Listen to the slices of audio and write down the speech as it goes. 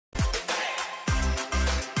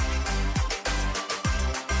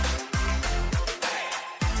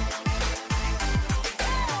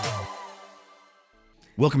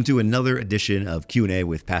Welcome to another edition of Q&A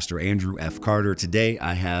with Pastor Andrew F. Carter. Today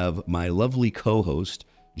I have my lovely co-host,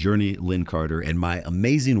 Journey Lynn Carter, and my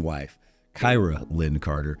amazing wife, Kyra Lynn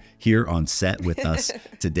Carter, here on set with us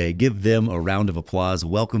today. Give them a round of applause.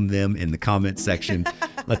 Welcome them in the comment section.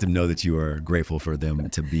 Let them know that you are grateful for them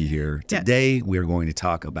to be here. Today we're going to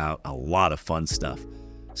talk about a lot of fun stuff,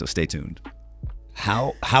 so stay tuned.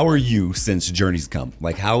 How are you since Journey's come?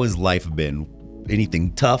 Like, how has life been?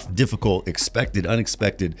 Anything tough, difficult, expected,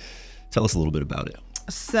 unexpected? Tell us a little bit about it.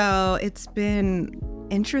 So it's been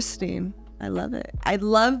interesting. I love it. I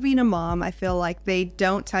love being a mom. I feel like they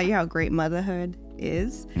don't tell you how great motherhood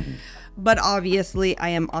is. Mm-hmm. But obviously, I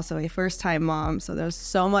am also a first-time mom, so there's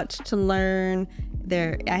so much to learn.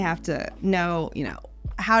 I have to know,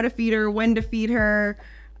 how to feed her, when to feed her.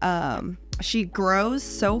 She grows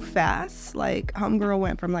so fast. Like, homegirl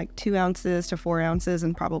went from like 2 ounces to 4 ounces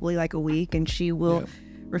in probably like a week, and she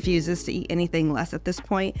refuses to eat anything less at this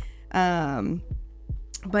point.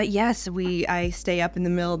 But yes, I stay up in the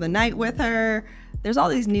middle of the night with her. There's all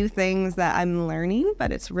these new things that I'm learning,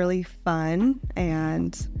 but it's really fun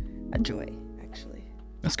and a joy, actually.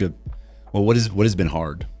 That's good. Well, what has been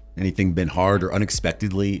hard? Anything been hard or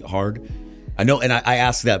unexpectedly hard? I know, and I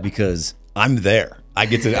ask that because I'm there.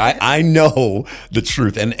 I know the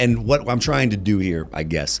truth. And what I'm trying to do here, I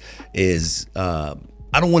guess, is I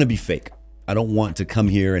don't want to be fake. I don't want to come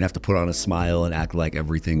here and have to put on a smile and act like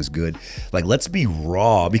everything's good. Like, let's be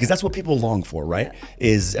raw, because that's what people long for, right?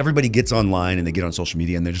 Is everybody gets online and they get on social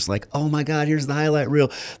media and they're just like, oh my God, here's the highlight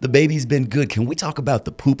reel. The baby's been good. Can we talk about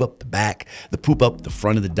the poop up the back, the poop up the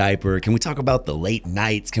front of the diaper? Can we talk about the late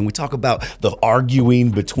nights? Can we talk about the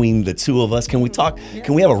arguing between the two of us? Can we talk? Yeah.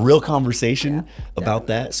 Can we have a real conversation about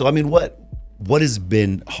that? So, I mean, what has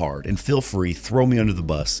been hard? And feel free, throw me under the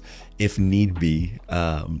bus if need be.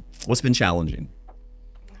 What's been challenging?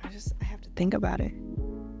 I have to think about it.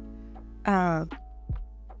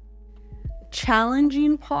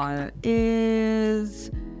 Challenging part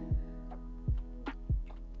is,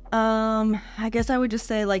 I guess I would just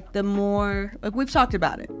say, like, the more, like, we've talked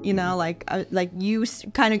about it, like you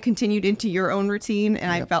kind of continued into your own routine,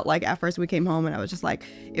 and I felt like at first we came home and I was just like,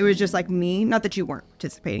 it was just like me, not that you weren't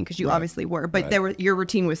participating, because you obviously were, but your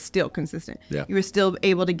routine was still consistent. Yeah. You were still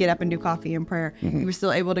able to get up and do coffee and prayer. Mm-hmm. You were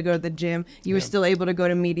still able to go to the gym. You were still able to go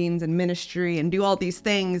to meetings and ministry and do all these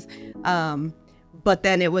things. But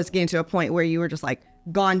then it was getting to a point where you were just like,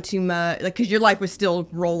 gone too much, like, because your life was still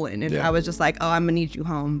rolling, and I was just like, oh, I'm gonna need you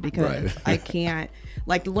home, because I can't,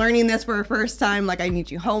 like, learning this for the first time, like, I need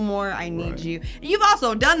you home more. I need you. You've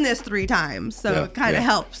also done this 3 times, so it kind of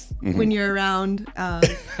helps when you're around,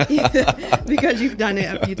 because you've done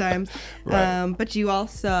it a few times. But you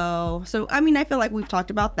also, so I mean, I feel like we've talked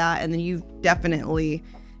about that, and then you've definitely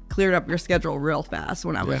cleared up your schedule real fast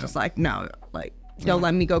when I was just like, no, like, don't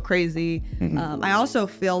let me go crazy. I also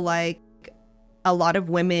feel like a lot of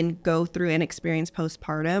women go through and experience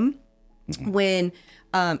postpartum when,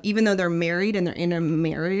 even though they're married and they're in a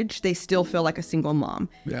marriage, they still feel like a single mom.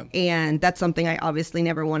 Yeah. And that's something I obviously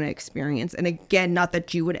never want to experience. And again, not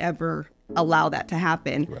that you would ever allow that to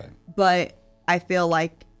happen, but I feel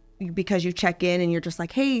like because you check in and you're just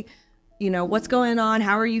like, hey, what's going on?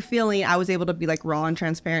 How are you feeling? I was able to be like raw and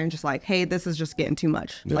transparent, just like, hey, this is just getting too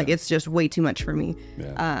much. Like, it's just way too much for me.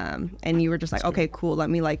 And you were just like, okay, cool. Let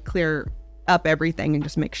me like clear up everything and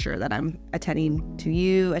just make sure that I'm attending to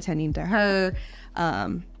you, attending to her.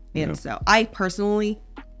 So I personally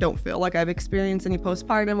don't feel like I've experienced any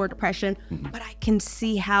postpartum or depression, but I can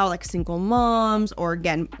see how, like, single moms, or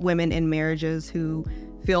again, women in marriages who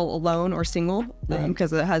feel alone or single because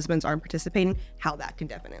the husbands aren't participating, how that can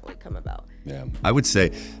definitely come about. Yeah, I would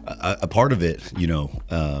say a part of it,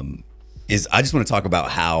 is I just want to talk about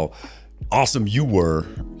how awesome you were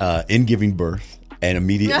in giving birth. And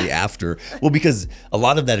immediately after, well, because a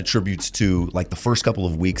lot of that attributes to like the first couple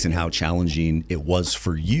of weeks and how challenging it was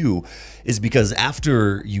for you, is because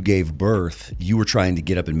after you gave birth, you were trying to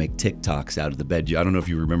get up and make TikToks out of the bed. I don't know if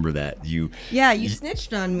you remember that. You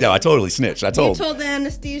snitched on me. No, I totally snitched. You told the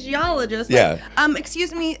anesthesiologist, like,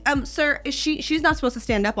 excuse me, sir, she's not supposed to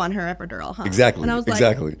stand up on her epidural, huh? Exactly. And I was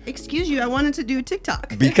like, excuse you, I wanted to do a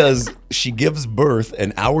TikTok. Because she gives birth,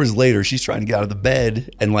 and hours later, she's trying to get out of the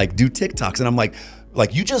bed and like do TikToks. And I'm like,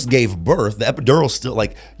 you just gave birth. The epidural's still,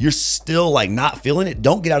 like, you're still like not feeling it.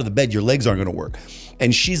 Don't get out of the bed. Your legs aren't going to work.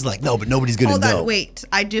 And she's like, no, but nobody's going to know. Hold on, wait.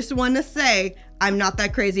 I just want to say, I'm not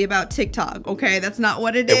that crazy about TikTok. Okay, that's not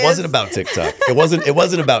what it is. It wasn't about TikTok. It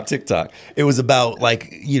wasn't about TikTok. It was about, like,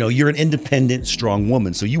 you know, you're an independent, strong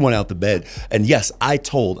woman, so you went out to bed. And yes, I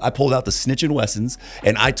pulled out the Snitch and Wessons,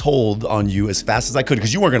 and I told on you as fast as I could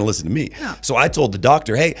because you weren't going to listen to me. No. So I told the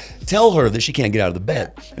doctor, hey, tell her that she can't get out of the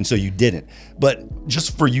bed. And so you didn't. But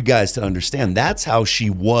just for you guys to understand, that's how she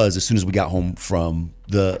was as soon as we got home from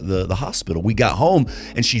the hospital. We got home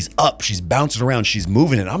and she's up, she's bouncing around, she's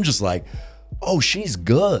moving, and I'm just like, oh, she's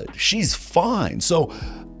good. She's fine. So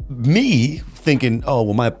me thinking, oh,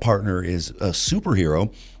 well, my partner is a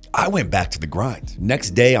superhero, I went back to the grind.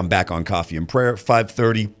 Next day, I'm back on coffee and prayer at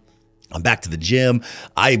 5:30. I'm back to the gym.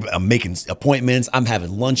 I'm making appointments. I'm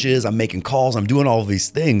having lunches. I'm making calls. I'm doing all of these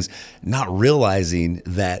things, not realizing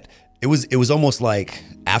that it was almost like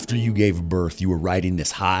after you gave birth, you were riding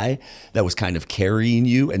this high that was kind of carrying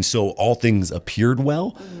you. And so all things appeared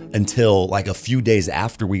well until like a few days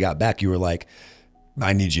after we got back, you were like,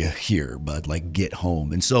 I need you here, bud, like get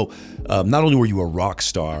home. And so not only were you a rock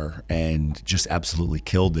star and just absolutely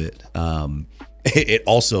killed it, it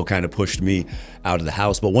also kind of pushed me out of the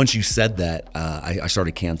house. But once you said that, I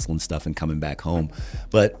started canceling stuff and coming back home.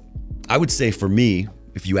 But I would say for me,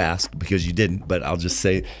 if you ask, because you didn't, but I'll just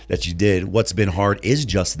say that you did. What's been hard is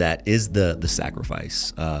just that, is the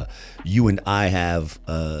sacrifice. You and I have,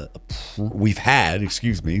 we've had,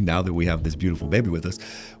 now that we have this beautiful baby with us,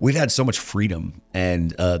 we've had so much freedom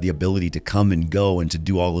and the ability to come and go and to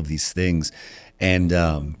do all of these things. And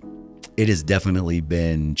it has definitely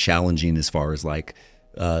been challenging as far as like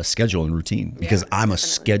schedule and routine, because I'm a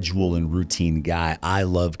schedule and routine guy. I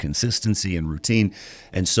love consistency and routine.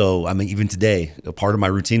 And so, I mean, even today, a part of my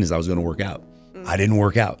routine is I was going to work out. I didn't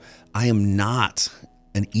work out. I am not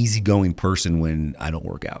an easygoing person when I don't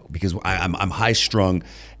work out, because I'm high strung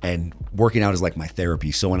and working out is like my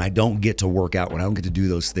therapy. So when I don't get to work out, when I don't get to do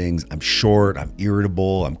those things, I'm short, I'm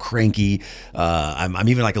irritable, I'm cranky. I'm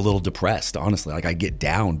even like a little depressed, honestly. Like I get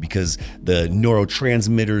down because the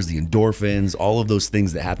neurotransmitters, the endorphins, all of those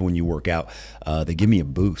things that happen when you work out, they give me a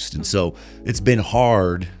boost. And so it's been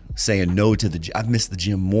hard saying no to the gym. I've missed the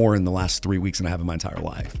gym more in the last 3 weeks than I have in my entire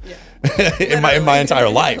life. Yeah. in my entire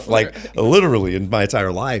life, like literally in my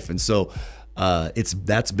entire life. And so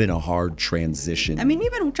that's been a hard transition. I mean,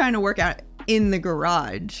 even trying to work out in the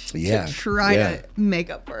garage to try to make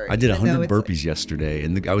up for it. I did 100 burpees yesterday,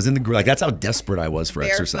 and I was in the garage. Like that's how desperate I was for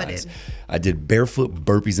exercise. I did barefoot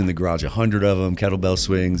burpees in the garage, 100 of them, kettlebell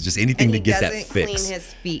swings, just anything to get that fix. And he doesn't clean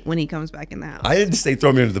his feet when he comes back in the house. I didn't say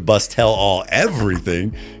throw me under the bus, tell all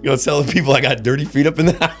everything. You know, tell the people I got dirty feet up in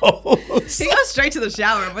the house. He goes straight to the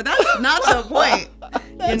shower, but that's not the point.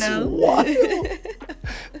 That's wild.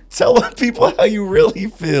 Tell people how you really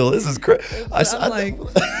feel. This is crazy.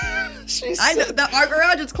 I know that our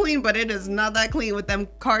garage is clean, but it is not that clean with them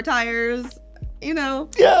car tires, you know?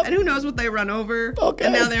 Yeah. And who knows what they run over. Okay.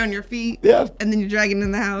 And now they're on your feet. Yeah. And then you're dragging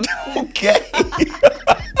in the house. Okay.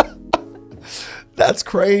 That's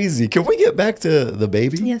crazy. Can we get back to the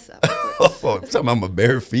baby? Yes. Oh, I'm talking about my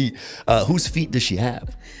bare feet. Whose feet does she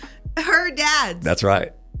have? Her dad's. That's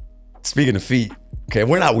right. Speaking of feet, okay,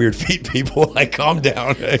 we're not weird feet people. Like, calm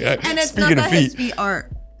down. And it's not that his feet are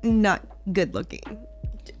not good looking.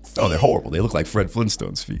 Oh, they're horrible. They look like Fred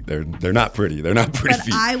Flintstone's feet. They're not pretty. They're not pretty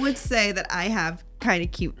feet. I would say that I have kind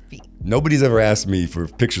of cute feet. Nobody's ever asked me for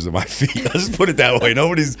pictures of my feet. Let's just put it that way.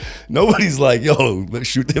 Nobody's like, yo, let's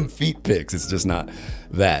shoot them feet pics. It's just not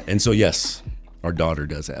that. And so, yes, our daughter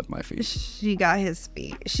does have my feet. She got his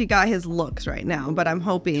feet. She got his looks right now. But I'm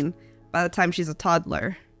hoping by the time she's a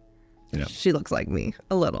toddler, she looks like me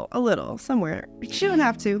a little somewhere. She don't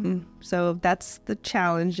have to. So that's the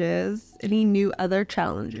challenges. Any new other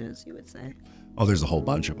challenges you would say? Oh, there's a whole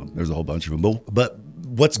bunch of them. But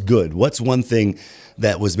what's good? What's one thing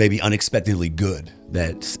that was maybe unexpectedly good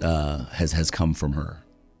that has come from her?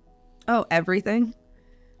 Oh, everything.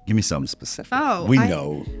 Give me something specific. Oh,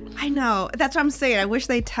 I know. That's what I'm saying. I wish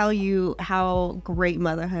they'd tell you how great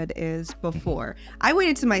motherhood is before. I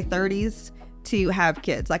waited to my 30s to have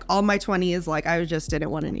kids. Like all my 20s, like I just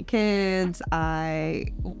didn't want any kids. I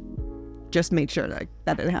just made sure that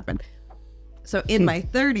didn't happen. So in my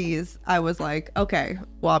 30s, I was like, okay,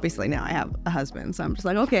 well, obviously now I have a husband. So I'm just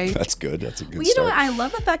like, okay. That's good. That's a good start. You know what? I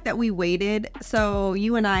love the fact that we waited. So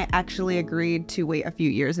you and I actually agreed to wait a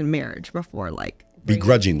few years in marriage before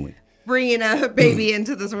begrudgingly bringing a baby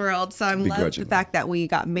into this world. So I'm love the fact that we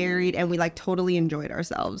got married and we totally enjoyed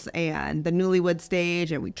ourselves and the newlywed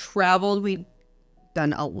stage, and we traveled. We'd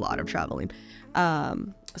done a lot of traveling.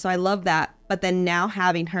 So I love that. But then now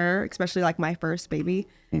having her, especially like my first baby,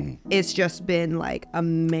 it's just been like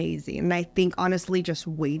amazing. And I think honestly, just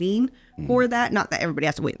waiting for that, not that everybody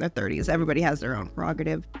has to wait in their 30s, everybody has their own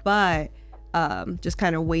prerogative, but just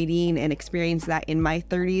kind of waiting and experience that in my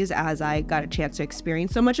 30s as I got a chance to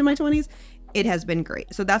experience so much in my 20s, it has been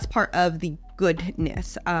great. So that's part of the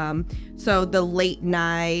goodness. So the late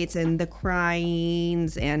nights and the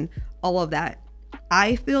cryings and all of that,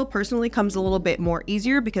 I feel personally comes a little bit more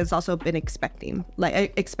easier because it's also been expecting. Like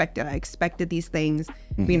I expected these things,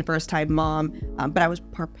 being a first time mom, but I was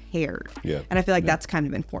prepared. Yeah. And I feel like that's kind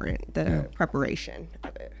of important, the preparation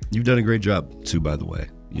of it. You've done a great job too, by the way.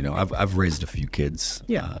 You know, I've raised a few kids.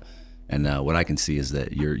 Yeah. And what I can see is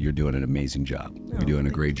that you're doing an amazing job. You're doing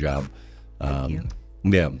a great job. Thank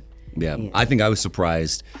you. Yeah. I think I was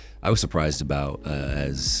surprised. About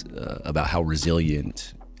about how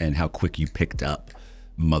resilient and how quick you picked up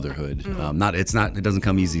motherhood. It doesn't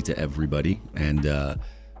come easy to everybody, and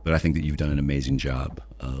but I think that you've done an amazing job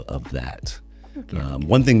of that.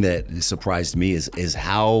 One thing that surprised me is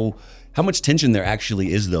how much tension there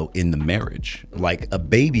actually is though in the marriage. Like a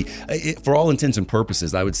baby, for all intents and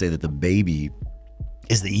purposes, I would say that the baby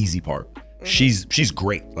is the easy part. She's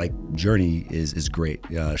great. Like Journey is great.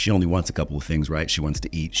 She only wants a couple of things, right? She wants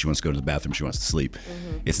to eat. She wants to go to the bathroom. She wants to sleep.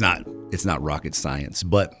 It's not rocket science.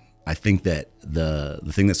 But I think that the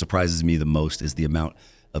thing that surprises me the most is the amount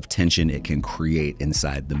of tension it can create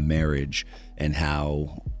inside the marriage, and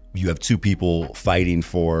how you have two people fighting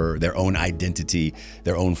for their own identity,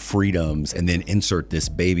 their own freedoms, and then insert this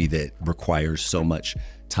baby that requires so much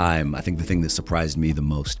time. I think the thing that surprised me the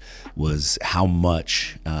most was how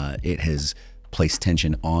much it has placed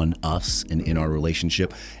tension on us and in our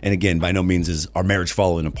relationship. And again, by no means is our marriage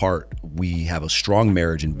falling apart. We have a strong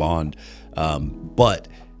marriage and bond, but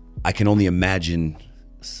I can only imagine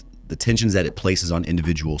the tensions that it places on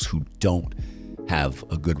individuals who don't have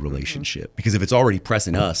a good relationship. Because if it's already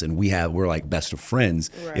pressing us and we're like best of friends,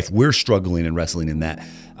 right. If we're struggling and wrestling in that,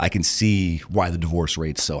 I can see why the divorce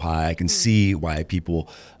rate's so high. I can see why people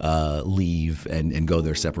leave and go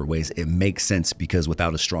their separate ways. It makes sense because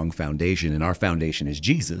without a strong foundation, and our foundation is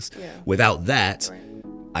Jesus, without that, right.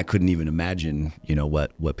 I couldn't even imagine,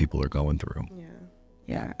 what people are going through.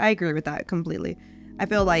 Yeah, I agree with that completely. I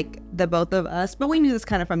feel like the both of us, but we knew this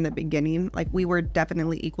kind of from the beginning, like we were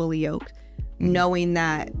definitely equally yoked, knowing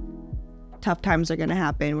that tough times are going to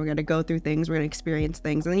happen. We're going to go through things. We're going to experience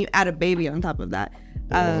things. And then you add a baby on top of that.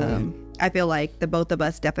 I feel like the both of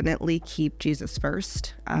us definitely keep Jesus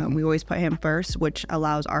first. We always put him first, which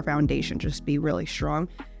allows our foundation to just be really strong.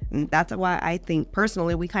 And that's why I think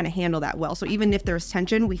personally we kind of handle that well. So even if there's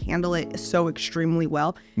tension, we handle it so extremely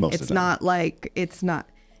well. Most of the time.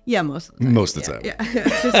 Yeah, most of the time. Most of the time.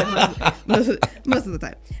 Yeah. most of the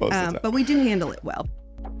time. But we do handle it well.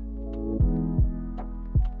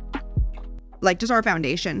 Like just our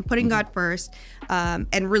foundation, putting God first,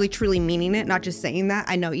 and really truly meaning it, not just saying that.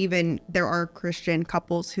 I know even there are Christian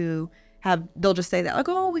couples who they'll just say that like,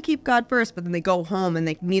 oh, we keep God first, but then they go home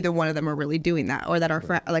and neither one of them are really doing that, or that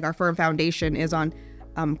our firm foundation is on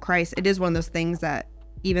Christ. It is one of those things that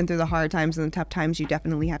even through the hard times and the tough times, you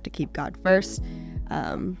definitely have to keep God first.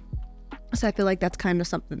 So I feel like that's kind of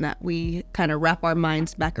something that we kind of wrap our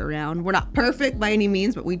minds back around. We're not perfect by any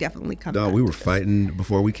means, but we definitely come back. No, we were fighting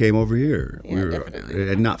before we came over here. Yeah, we were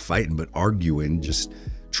definitely. Not fighting, but arguing, just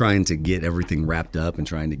trying to get everything wrapped up and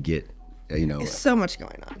trying to get, There's so much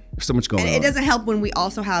going on. So much going on. And it doesn't help when we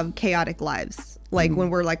also have chaotic lives. Like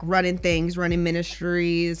when we're like running things, running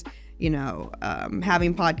ministries,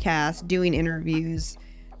 having podcasts, doing interviews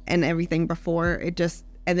and everything before it just.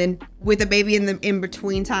 And then with a baby in the in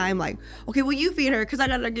between time, like, okay, well, you feed her because I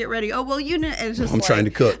gotta get ready. Oh, well, and it's just I'm trying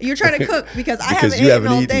to cook. You're trying to cook because I haven't eaten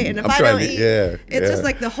all day, and if I don't eat, it's just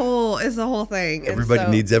like the whole thing.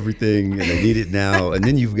 Everybody needs everything, and they need it now. And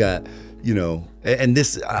then you've got, and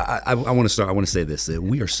this, I want to say this: that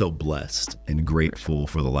we are so blessed and grateful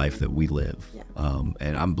for the life that we live. Yeah.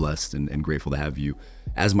 And I'm blessed and grateful to have you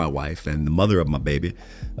as my wife and the mother of my baby,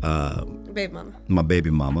 my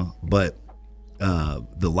baby mama, but.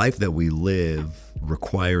 The life that we live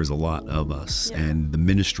requires a lot of us, and the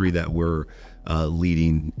ministry that we're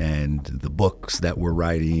leading, and the books that we're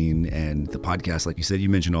writing, and the podcast, like you said, you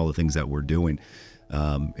mentioned all the things that we're doing.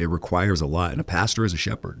 It requires a lot, and a pastor is a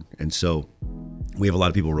shepherd, and so we have a lot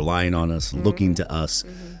of people relying on us, looking to us,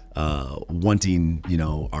 wanting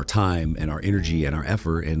our time and our energy and our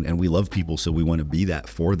effort, and we love people, so we want to be that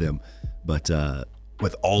for them, but.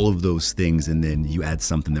 With all of those things, and then you add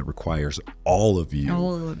something that requires all of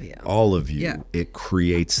you, it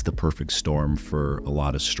creates the perfect storm for a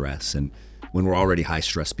lot of stress. And when we're already high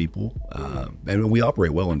stress people, and we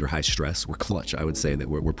operate well under high stress, we're clutch. I would say that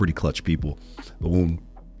we're pretty clutch people. But when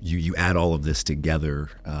you add all of this together,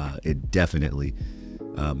 it definitely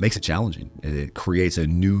makes it challenging. It creates a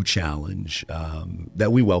new challenge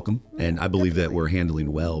that we welcome, and I believe that we're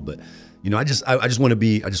handling well. But I just want to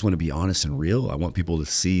be honest and real. I want people to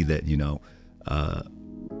see that no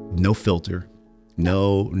filter,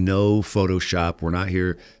 no Photoshop. We're not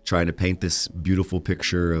here trying to paint this beautiful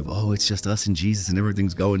picture of, oh, it's just us and Jesus and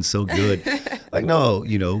everything's going so good. Like, no,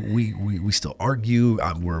 we still argue.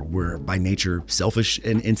 We're by nature selfish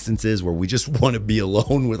in instances where we just want to be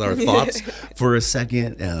alone with our thoughts for a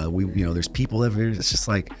second. There's people everywhere. It's just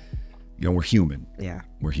like, we're human. Yeah,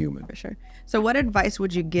 we're human for sure. So, what advice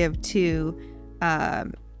would you give to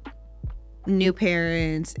new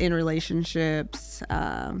parents in relationships,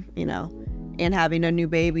 and having a new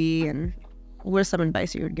baby? And what is some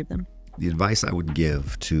advice you would give them? The advice I would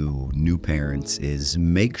give to new parents is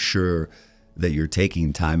make sure that you're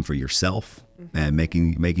taking time for yourself and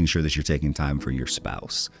making sure that you're taking time for your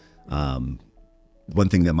spouse. One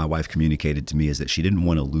thing that my wife communicated to me is that she didn't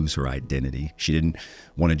want to lose her identity. She didn't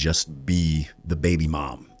want to just be the baby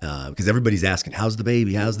mom, because everybody's asking, how's the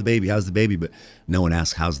baby? How's the baby? How's the baby? But no one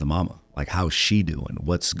asks, how's the mama? Like, how's she doing?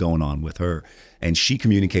 What's going on with her? And she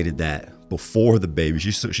communicated that before the baby.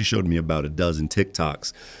 She showed me about a dozen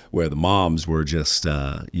TikToks where the moms were just,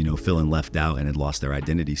 feeling left out and had lost their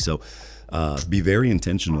identity. So be very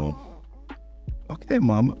intentional. Okay,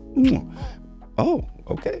 mama. Oh,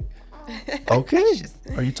 okay. Okay.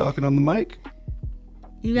 Are you talking on the mic?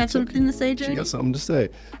 You got something to say, Jay? She got something to say.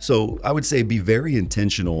 So I would say be very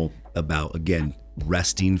intentional about, again,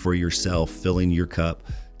 resting for yourself, filling your cup,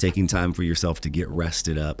 taking time for yourself to get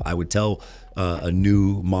rested up. I would tell a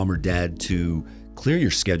new mom or dad to clear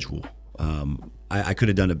your schedule. I could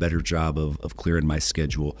have done a better job of clearing my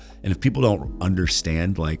schedule. And if people don't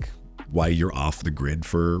understand, like, why you're off the grid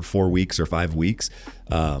for 4 weeks or 5 weeks,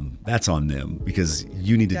 that's on them, because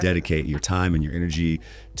you need to dedicate your time and your energy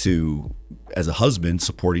to, as a husband,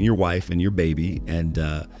 supporting your wife and your baby, and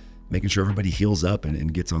making sure everybody heals up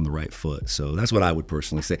and gets on the right foot. So that's what I would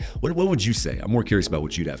personally say. What would you say? I'm more curious about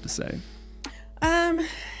what you'd have to say.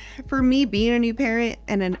 For me, being a new parent,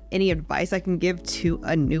 and any advice I can give to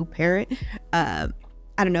a new parent, I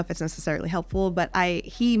don't know if it's necessarily helpful, but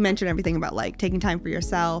he mentioned everything about like taking time for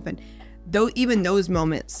yourself, and even those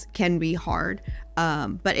moments can be hard,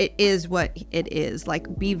 but it is what it is.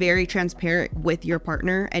 Like, be very transparent with your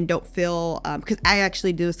partner, and don't feel, because I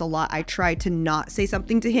actually do this a lot. I try to not say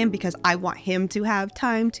something to him because I want him to have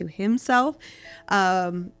time to himself.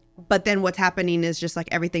 But then what's happening is just like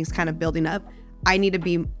everything's kind of building up. I need to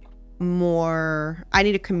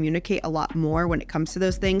communicate a lot more when it comes to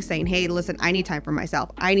those things, saying, hey, listen, I need time for myself.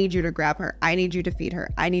 I need you to grab her. I need you to feed her.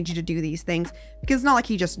 I need you to do these things, because it's not like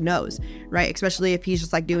he just knows, right? Especially if he's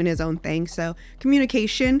just like doing his own thing. So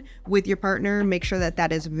communication with your partner, make sure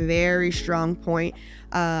that is a very strong point.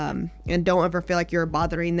 And don't ever feel like you're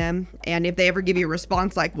bothering them. And if they ever give you a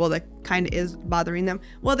response like, well, that kind of is bothering them,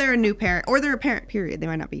 well, they're a new parent, or they're a parent, period. They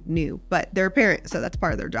might not be new, but they're a parent. So that's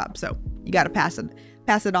part of their job. So you got to pass it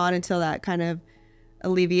on until that kind of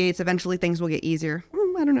alleviates. Eventually things will get easier.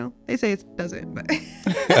 I don't know. They say it doesn't, but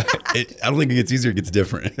I don't think it gets easier. It gets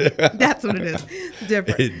different. That's what it is. It's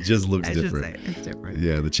different. It just looks different. I should say it's different.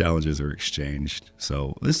 Yeah, the challenges are exchanged.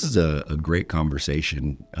 So this is a great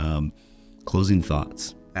conversation. Closing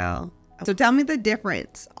thoughts. Well, so tell me the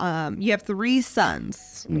difference. You have 3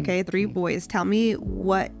 sons, okay? 3 boys. Tell me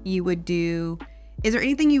what you would do. Is there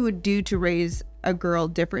anything you would do to raise a girl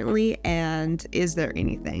differently? And is there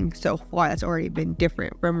anything so far that's already been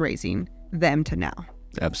different from raising them to now?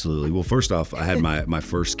 Absolutely. Well, first off, I had my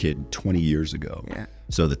first kid 20 years ago. Yeah.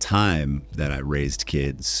 So the time that I raised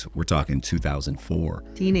kids, we're talking 2004.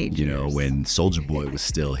 Teenage years. When Soulja Boy was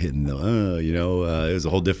still hitting the, it was a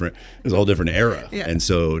whole different era. Yeah. And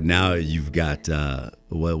so now you've got,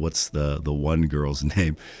 what's the one girl's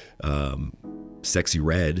name? Sexy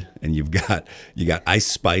Red, and you got Ice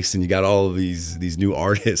Spice, and you got all of these new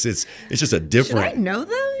artists. It's just a different. Should I know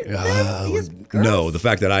them? No, the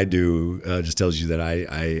fact that I do just tells you that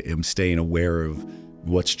I am staying aware of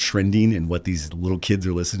what's trending and what these little kids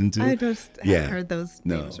are listening to. I just haven't heard those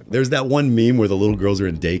names before. There's that one meme where the little girls are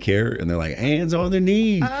in daycare and they're like, hands on their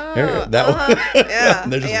knees. Oh, that one. Yeah.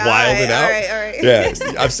 And they're just wilding out. All right. Yeah,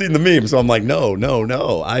 I've seen the meme, so I'm like, no,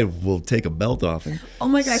 I will take a belt off him. Oh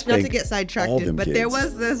my gosh, not to get sidetracked, but there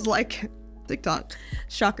was this like TikTok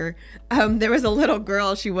shocker. There was a little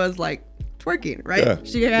girl. She was like twerking, right? Yeah.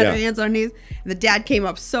 She had her hands on her knees, and the dad came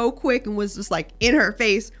up so quick and was just like in her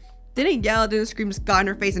face. Didn't yell, didn't scream, just got in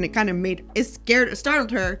her face, and it kind of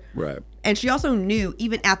startled her. Right. And she also knew,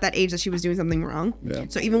 even at that age, that she was doing something wrong. Yeah.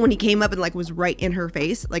 So even when he came up and like was right in her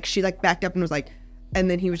face, like she like backed up and was like, And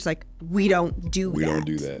then he was like, we don't do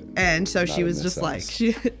that. And so she was just like,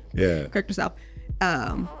 she correct herself.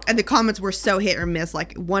 And the comments were so hit or miss.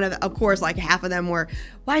 Like of course, like half of them were,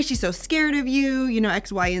 why is she so scared of you? You know,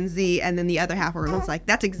 X, Y, and Z. And then the other half were like,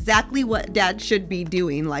 that's exactly what dad should be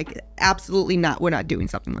doing. Like, absolutely not. We're not doing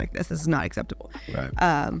something like this. This is not acceptable.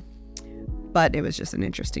 Right. But it was just an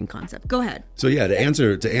interesting concept. Go ahead. So yeah, to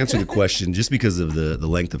answer the question, just because of the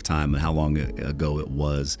length of time and how long ago it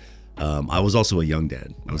was, I was also a young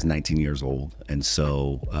dad. I was 19 years old. And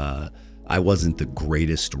so I wasn't the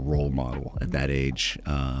greatest role model at that age.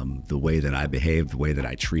 The way that I behaved, the way that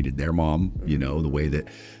I treated their mom, you know, the way that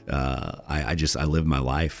I lived my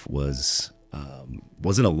life wasn't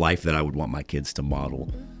a life that I would want my kids to model.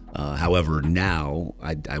 However, now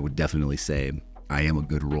I would definitely say I am a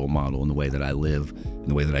good role model in the way that I live, and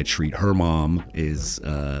the way that I treat her mom is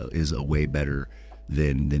a way better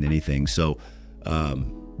than anything. So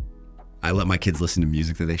I let my kids listen to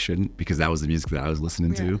music that they shouldn't, because that was the music that I was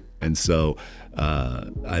listening to. And so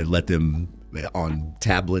I let them on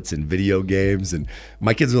tablets and video games, and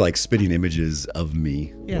my kids are like spitting images of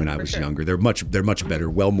me when I was younger. They're much better,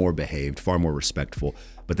 well more behaved, far more respectful,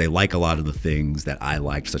 but they like a lot of the things that I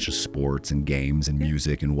liked, such as sports and games and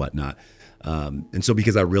music and whatnot. And so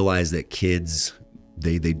because I realized that kids,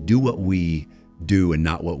 they do what we do and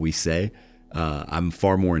not what we say, I'm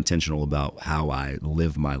far more intentional about how I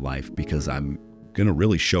live my life, because I'm going to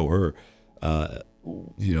really show her, the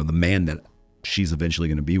man that she's eventually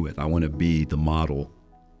going to be with. I want to be the model.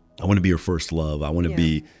 I want to be her first love. I want to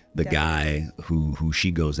be the guy who she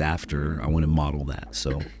goes after. I want to model that.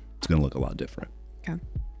 So it's going to look a lot different. Okay.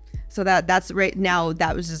 So that's right now,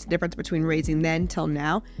 that was just the difference between raising then till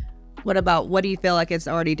now. What do you feel like it's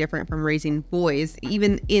already different from raising boys,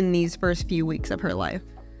 even in these first few weeks of her life,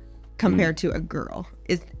 compared to a girl?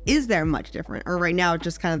 Is there much different, or right now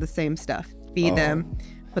just kind of the same stuff? Feed them,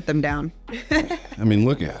 put them down. I mean,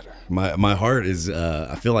 look at her. My heart is.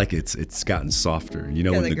 I feel like it's gotten softer. You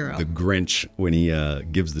know, when the Grinch, when he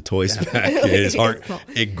gives the toys back, his heart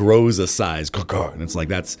it grows a size, and it's like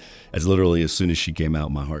that's literally as soon as she came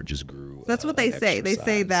out, my heart just grew. That's what they say. They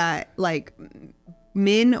say that like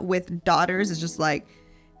men with daughters is just like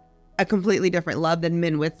a completely different love than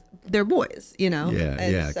men with their boys, you know?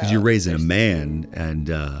 Yeah, because you're raising a man, and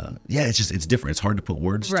it's different. It's hard to put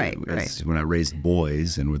words to. Right. When I raised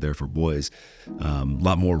boys and were there for boys, a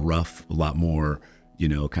lot more rough, a lot more,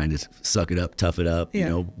 kind of suck it up, tough it up,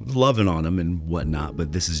 loving on them and whatnot.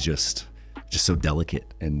 But this is just so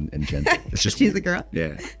delicate and gentle. It's just she's a girl.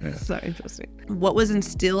 Yeah. So interesting. What was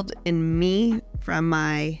instilled in me from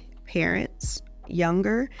my parents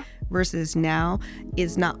younger versus now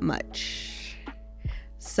is not much.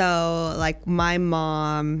 So like my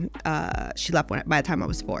mom, she left by the time I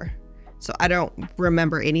was 4. So I don't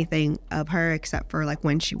remember anything of her except for like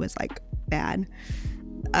when she was like bad.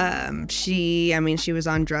 She was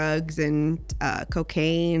on drugs and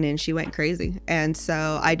cocaine, and she went crazy. And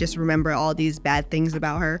so I just remember all these bad things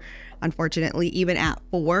about her, unfortunately, even at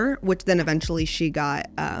 4, which then eventually she got,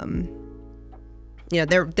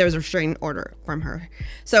 there was a restraining order from her.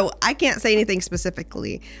 So I can't say anything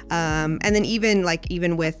specifically. And then even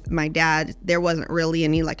with my dad, there wasn't really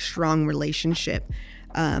any like strong relationship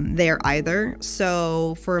there either.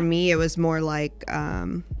 So for me, it was more like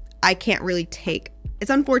I can't really take. It's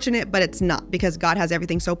unfortunate, but it's not, because God has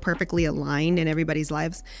everything so perfectly aligned in everybody's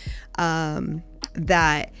lives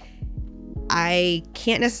that I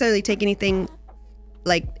can't necessarily take anything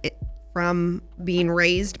from being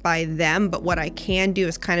raised by them, but what I can do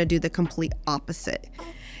is kind of do the complete opposite.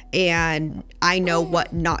 And I know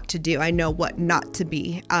what not to do. I know what not to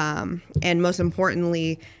be. And most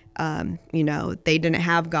importantly, they didn't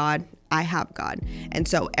have God. I have God. And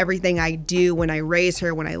so everything I do, when I raise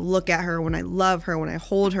her, when I look at her, when I love her, when I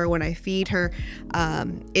hold her, when I feed her,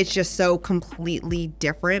 it's just so completely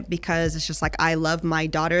different, because it's just like I love my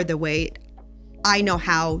daughter the way I know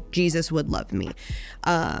how Jesus would love me.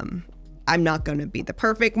 I'm not going to be the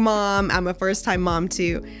perfect mom. I'm a first-time mom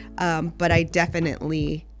too. But I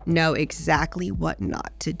definitely know exactly what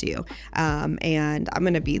not to do. And I'm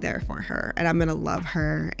going to be there for her, and I'm going to love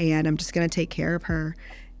her, and I'm just going to take care of her.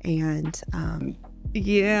 And I'm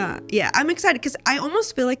excited, because I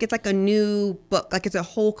almost feel like it's like a new book, like it's a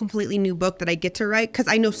whole completely new book that I get to write, because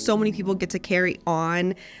I know so many people get to carry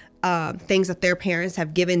on things that their parents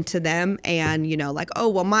have given to them, and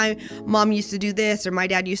my mom used to do this, or my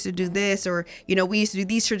dad used to do this, or we used to do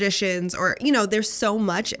these traditions, or there's so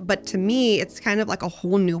much. But to me, it's kind of like a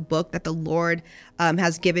whole new book that the Lord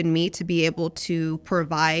has given me to be able to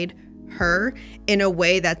provide her in a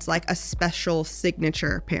way that's like a special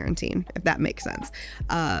signature parenting, if that makes sense.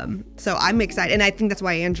 So I'm excited. And I think that's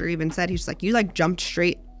why Andrew even said, he's like, you like jumped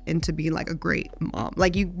straight into being like a great mom.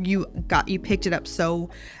 Like you picked it up so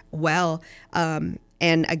well.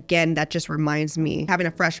 And again, that just reminds me, having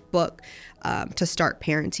a fresh book to start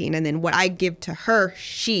parenting. And then what I give to her,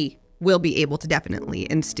 she will be able to definitely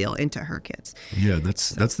instill into her kids. Yeah,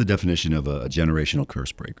 that's the definition of a generational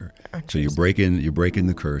curse breaker. So you're breaking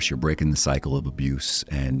the curse, you're breaking the cycle of abuse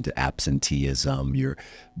and absenteeism, you're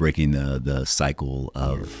breaking the cycle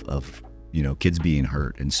of kids being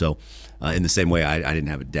hurt. And so in the same way, I didn't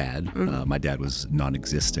have a dad. My dad was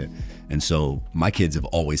non-existent. And so my kids have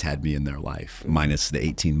always had me in their life, minus the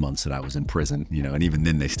 18 months that I was in prison, and even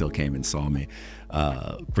then they still came and saw me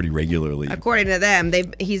pretty regularly. According to them,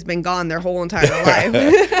 he's been gone their whole entire life.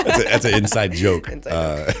 That's an inside joke.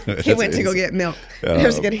 He went to go get milk. I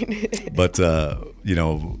was kidding. But,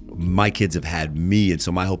 my kids have had me. And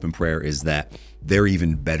so my hope and prayer is that they're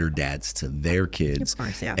even better dads to their kids. Of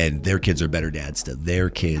course, yeah. And their kids are better dads to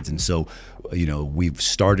their kids. And so, we've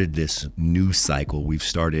started this new cycle. We've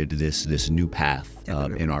started this new path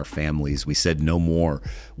in our families. We said no more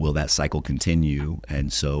will that cycle continue.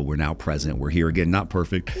 And so we're now present. We're here again, not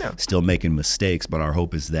perfect, still making mistakes, but our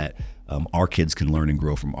hope is that our kids can learn and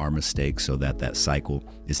grow from our mistakes so that cycle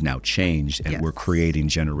is now changed, and we're creating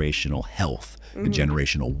generational health and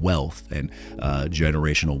generational wealth and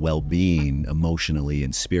generational well-being emotionally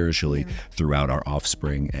and spiritually throughout our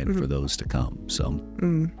offspring and for those to come. So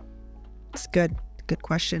it's good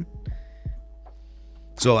question.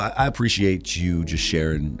 So I appreciate you just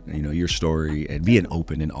sharing, your story and being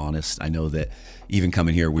open and honest. I know that even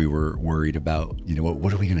coming here, we were worried about,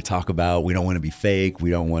 what are we going to talk about? We don't want to be fake.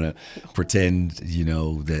 We don't want to pretend,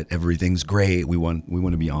 that everything's great. We want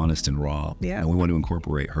to be honest and raw. Yeah. And we want to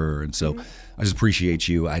incorporate her. And so I just appreciate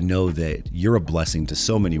you. I know that you're a blessing to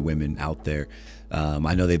so many women out there.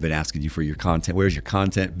 I know they've been asking you for your content. Where's your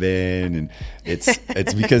content been? And it's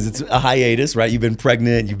because it's a hiatus, right? You've been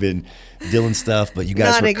pregnant, you've been dealing stuff, but you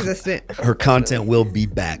guys, non-existent. Her content will be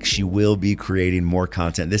back. She will be creating more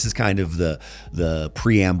content. This is kind of the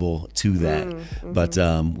preamble to that. But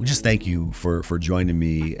we just thank you for joining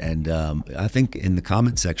me. And I think in the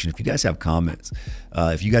comment section, if you guys have comments,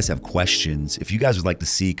 if you guys have questions, if you guys would like to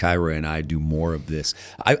see Kyra and I do more of this,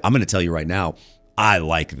 I'm going to tell you right now, I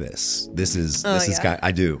like this. This is kind.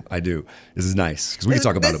 I do. This is nice because we can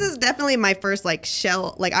talk about it. This is definitely my first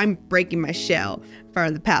shell. I'm breaking my shell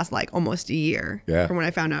for the past almost a year. Yeah. From when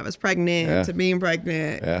I found out I was pregnant to being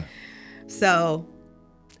pregnant. Yeah. So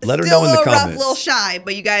let her know in the comments. Rough, a little shy,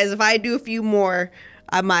 but you guys, if I do a few more,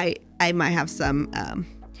 I might have some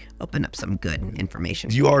open up some good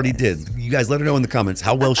information. You already did. You guys let her know in the comments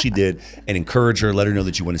how well she did and encourage her. Let her know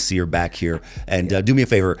that you want to see her back here. And do me a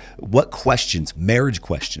favor, what questions, marriage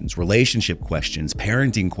questions, relationship questions,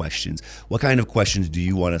 parenting questions, what kind of questions do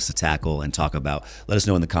you want us to tackle and talk about? Let us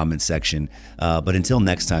know in the comments section. But until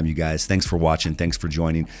next time, you guys, thanks for watching. Thanks for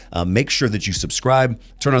joining. Make sure that you subscribe,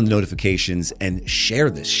 turn on the notifications, and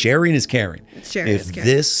share this. Sharing is caring. If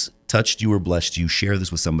this touched you or blessed you, share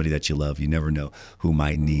this with somebody that you love. You never know who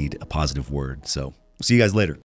might need a positive word. So see you guys later.